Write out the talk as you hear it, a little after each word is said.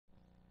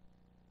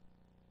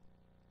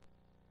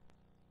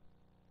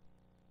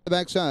the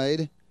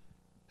backside.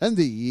 And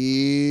there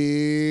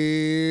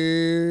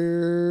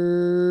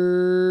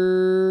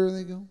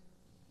they go.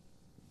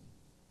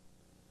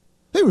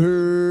 They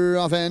were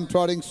off and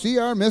trotting.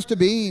 CR Mr.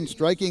 Bean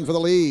striking for the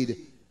lead.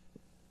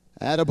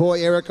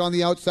 Attaboy Eric on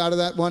the outside of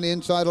that one,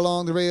 inside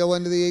along the rail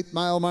into the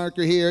 8-mile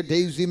marker here.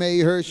 Daisy Mae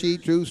Hershey,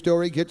 True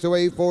Story gets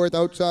away fourth.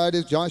 Outside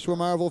is Joshua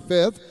Marvel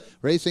fifth.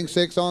 Racing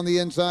 6 on the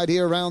inside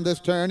here around this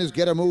turn is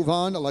Get a Move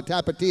On. La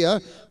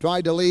Tapatia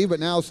tried to leave, but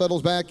now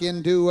settles back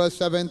into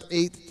 7th.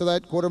 8th to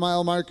that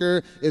quarter-mile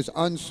marker is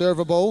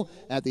Unservable.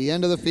 At the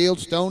end of the field,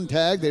 Stone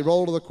Tag. They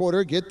roll to the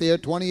quarter, get there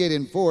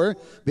 28-4.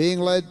 Being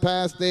led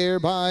past there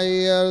by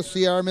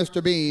CR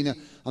Mr. Bean.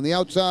 On the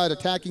outside,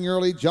 attacking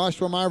early,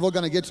 Joshua Marvel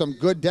going to get some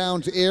good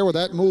down to air with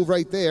that move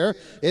right there.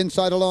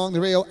 Inside along the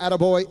rail,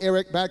 Attaboy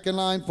Eric back in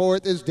line.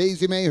 Fourth is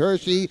Daisy Mae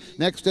Hershey.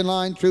 Next in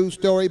line, True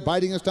Story,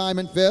 biding his time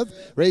in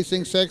fifth.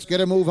 Racing 6,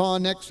 Get a Move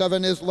On. Next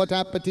 7 is La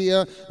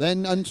Tapatia.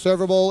 Then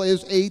Unservable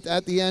is 8th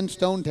at the end.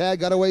 Stone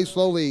Tag got away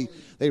slowly.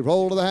 They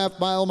roll to the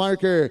half-mile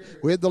marker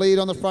with the lead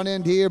on the front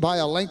end here by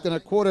a length and a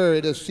quarter.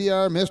 It is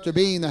CR Mr.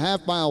 Bean, the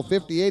half-mile,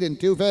 58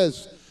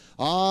 2/5.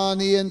 On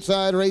the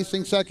inside,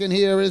 racing second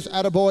here is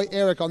Attaboy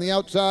Eric. On the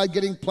outside,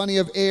 getting plenty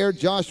of air,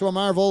 Joshua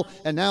Marvel,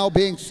 and now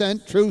being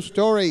sent, True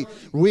Story.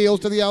 Wheels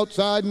to the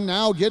outside and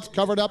now gets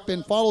covered up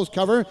and follows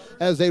cover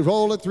as they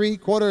roll at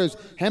 3/4.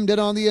 Hemmed in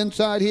on the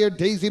inside here,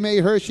 Daisy Mae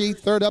Hershey.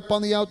 Third up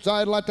on the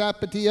outside, La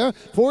Tapatia.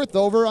 Fourth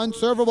over,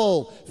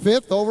 Unservable.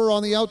 Fifth over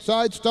on the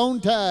outside,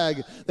 Stone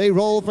Tag. They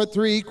roll for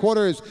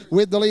 3/4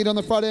 with the lead on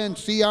the front end,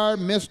 CR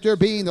Mr.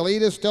 Bean. The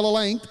lead is still a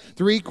length,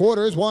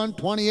 3/4,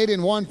 1:28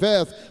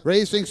 1/5.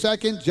 Racing second,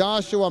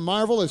 Joshua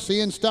Marvel is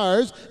seeing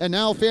stars, and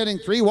now fanning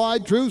 3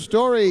 wide, True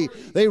Story.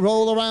 They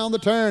roll around the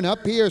turn.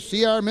 Up here,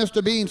 CR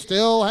Mr. Bean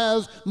still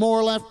has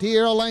more left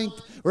here, a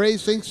length.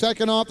 Racing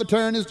second off the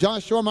turn is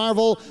Joshua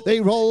Marvel.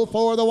 They roll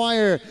for the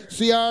wire.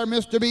 CR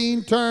Mr.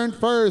 Bean turned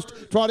first.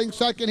 Trotting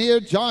second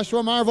here,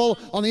 Joshua Marvel.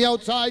 On the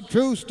outside,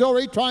 True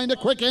Story trying to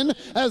quicken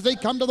as they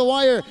come to the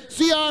wire.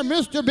 CR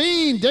Mr.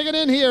 Bean digging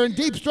in here in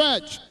deep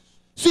stretch.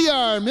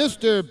 CR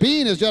Mr.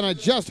 Bean is going to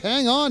just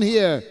hang on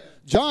here.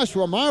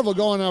 Joshua Marvel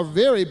going a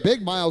very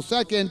big mile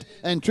second,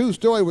 and True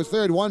Story was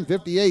third,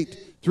 1:58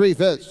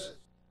 3/5.